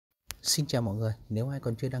Xin chào mọi người, nếu ai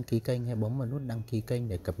còn chưa đăng ký kênh hãy bấm vào nút đăng ký kênh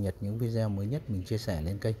để cập nhật những video mới nhất mình chia sẻ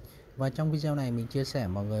lên kênh. Và trong video này mình chia sẻ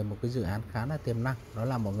mọi người một cái dự án khá là tiềm năng, đó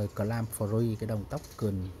là mọi người claim free cái đồng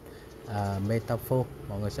token METAUFO.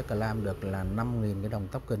 Mọi người sẽ claim được là 5.000 cái đồng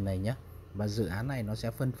token này nhé. Và dự án này nó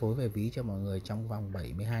sẽ phân phối về ví cho mọi người trong vòng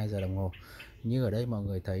 72 giờ đồng hồ. Như ở đây mọi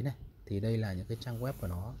người thấy này, thì đây là những cái trang web của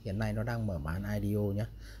nó. Hiện nay nó đang mở bán IDO nhé.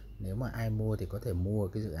 Nếu mà ai mua thì có thể mua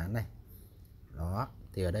cái dự án này. Đó,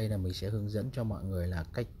 thì ở đây là mình sẽ hướng dẫn cho mọi người là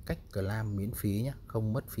cách claim miễn phí nhé,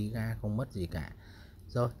 không mất phí ga, không mất gì cả.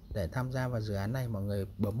 Rồi, để tham gia vào dự án này mọi người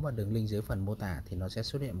bấm vào đường link dưới phần mô tả thì nó sẽ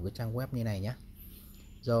xuất hiện một cái trang web như này nhé.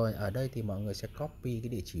 Rồi ở đây thì mọi người sẽ copy cái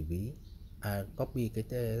địa chỉ ví, copy cái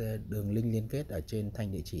đường link liên kết ở trên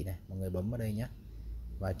thanh địa chỉ này, mọi người bấm vào đây nhé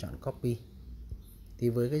và chọn copy. Thì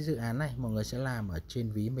với cái dự án này mọi người sẽ làm ở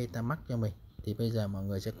trên ví MetaMask cho mình. Thì bây giờ mọi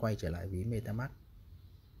người sẽ quay trở lại ví MetaMask.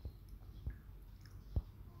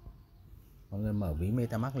 Mọi người mở ví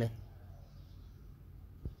MetaMask lên.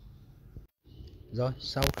 Rồi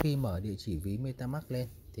sau khi mở địa chỉ ví MetaMask lên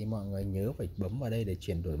thì mọi người nhớ phải bấm vào đây để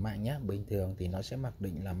chuyển đổi mạng nhé. Bình thường thì nó sẽ mặc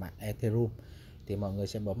định là mạng Ethereum, thì mọi người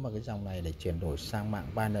sẽ bấm vào cái dòng này để chuyển đổi sang mạng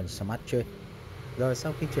Binance Smart Chain. Rồi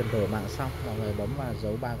sau khi chuyển đổi mạng xong, mọi người bấm vào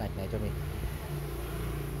dấu 3 gạch này cho mình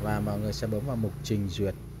và mọi người sẽ bấm vào mục trình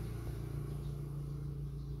duyệt.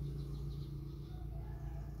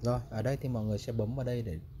 Rồi ở đây thì mọi người sẽ bấm vào đây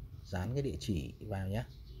để dán cái địa chỉ vào nhé.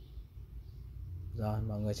 Rồi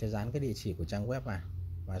mọi người sẽ dán cái địa chỉ của trang web vào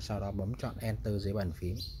và sau đó bấm chọn Enter dưới bàn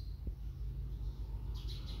phím.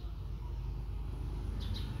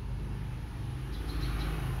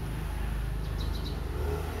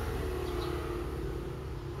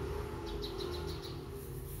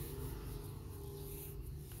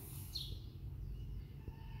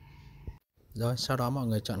 Rồi sau đó mọi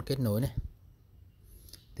người chọn kết nối này.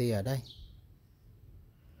 Thì ở đây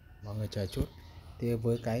mọi người chờ chút. Thì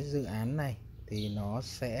với cái dự án này thì nó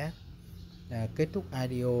sẽ kết thúc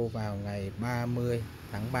IDO vào ngày 30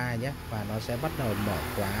 tháng 3 nhé. Và nó sẽ bắt đầu mở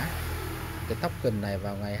khóa cái token này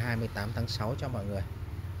vào ngày 28 tháng 6 cho mọi người.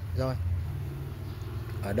 Rồi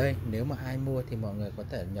ở đây nếu mà ai mua thì mọi người có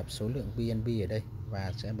thể nhập số lượng BNB ở đây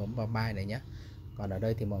và sẽ bấm vào buy này nhé. Còn ở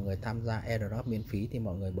đây thì mọi người tham gia airdrop miễn phí thì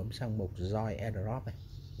mọi người bấm sang mục join airdrop này.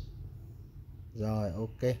 Rồi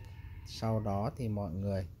ok. Sau đó thì mọi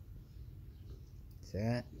người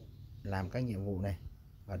sẽ làm các nhiệm vụ này.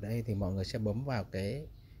 Ở đây thì mọi người sẽ bấm vào cái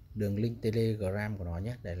đường link Telegram của nó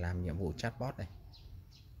nhé để làm nhiệm vụ chatbot này.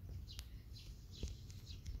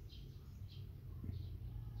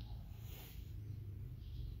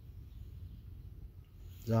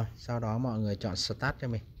 Rồi sau đó mọi người chọn Start cho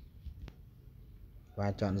mình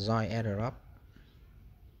và chọn Join Airdrop.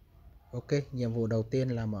 Ok, nhiệm vụ đầu tiên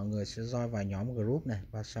là mọi người sẽ join vào nhóm group này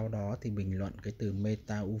và sau đó thì bình luận cái từ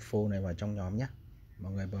MetaUFO này vào trong nhóm nhé.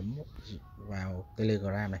 Mọi người bấm vào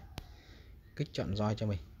Telegram này, kích chọn join cho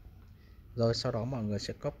mình. Rồi sau đó mọi người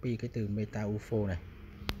sẽ copy cái từ MetaUFO này,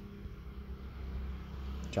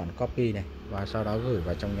 chọn copy này và sau đó gửi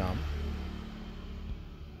vào trong nhóm.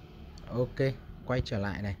 Ok, quay trở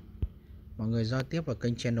lại này, mọi người join tiếp vào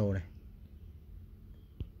kênh channel này,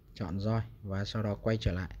 chọn join và sau đó quay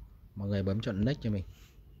trở lại, mọi người bấm chọn next cho mình.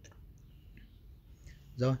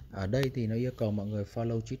 Rồi ở đây thì nó yêu cầu mọi người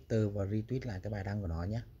follow Twitter và retweet lại cái bài đăng của nó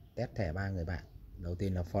nhé. Test thẻ 3 người bạn. Đầu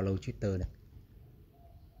tiên là follow Twitter này,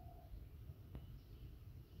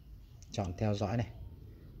 chọn theo dõi này,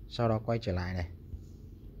 sau đó quay trở lại này,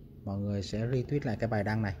 mọi người sẽ retweet lại cái bài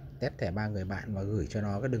đăng này, test thẻ 3 người bạn và gửi cho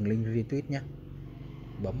nó cái đường link retweet nhé.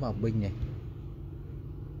 Bấm vào Bing này.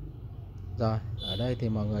 Rồi ở đây thì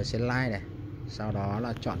mọi người sẽ like này, sau đó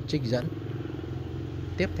là chọn trích dẫn.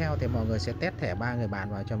 Tiếp theo thì mọi người sẽ test thẻ 3 người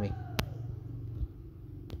bạn vào cho mình.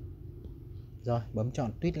 Rồi bấm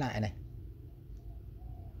chọn tweet lại này,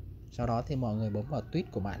 sau đó thì mọi người bấm vào tweet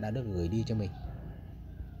của bạn đã được gửi đi cho mình.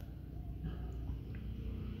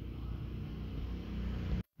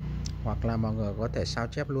 Hoặc là mọi người có thể sao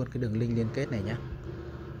chép luôn cái đường link liên kết này nhé.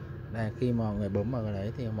 Đây, khi mọi người bấm vào cái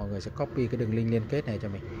đấy thì mọi người sẽ copy cái đường link liên kết này cho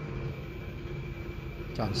mình,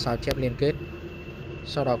 chọn sao chép liên kết,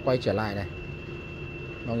 sau đó quay trở lại này,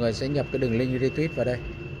 mọi người sẽ nhập cái đường link retweet vào đây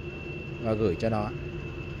và gửi cho nó.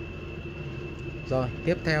 Rồi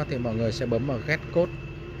tiếp theo thì mọi người sẽ bấm vào get code.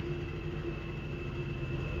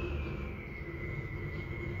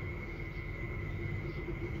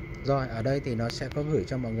 Rồi ở đây thì nó sẽ có gửi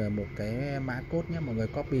cho mọi người một cái mã code nhé, mọi người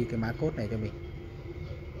copy cái mã code này cho mình.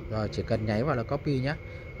 Rồi chỉ cần nháy vào là copy nhé.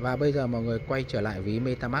 Và bây giờ mọi người quay trở lại ví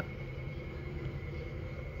MetaMask.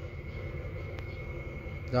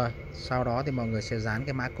 Rồi sau đó thì mọi người sẽ dán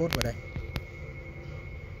cái mã code vào đây.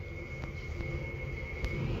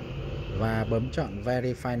 và bấm chọn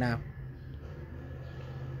Verify Now.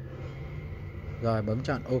 Rồi bấm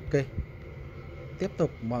chọn OK. Tiếp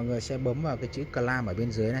tục mọi người sẽ bấm vào cái chữ Claim ở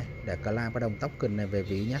bên dưới này để Claim cái đồng token này về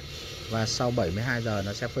ví nhé. Và sau 72 giờ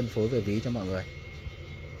nó sẽ phân phối về ví cho mọi người.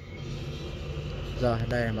 Rồi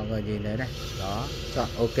đây là mọi người nhìn thấy này. Đó, chọn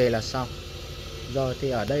OK là xong. Rồi thì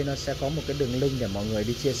ở đây nó sẽ có một cái đường link để mọi người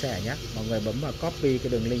đi chia sẻ nhé. Mọi người bấm vào copy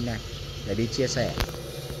cái đường link này để đi chia sẻ.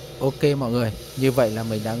 Ok mọi người, như vậy là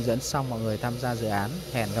mình đã hướng dẫn xong mọi người tham gia dự án.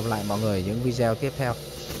 Hẹn gặp lại mọi người ở những video tiếp theo.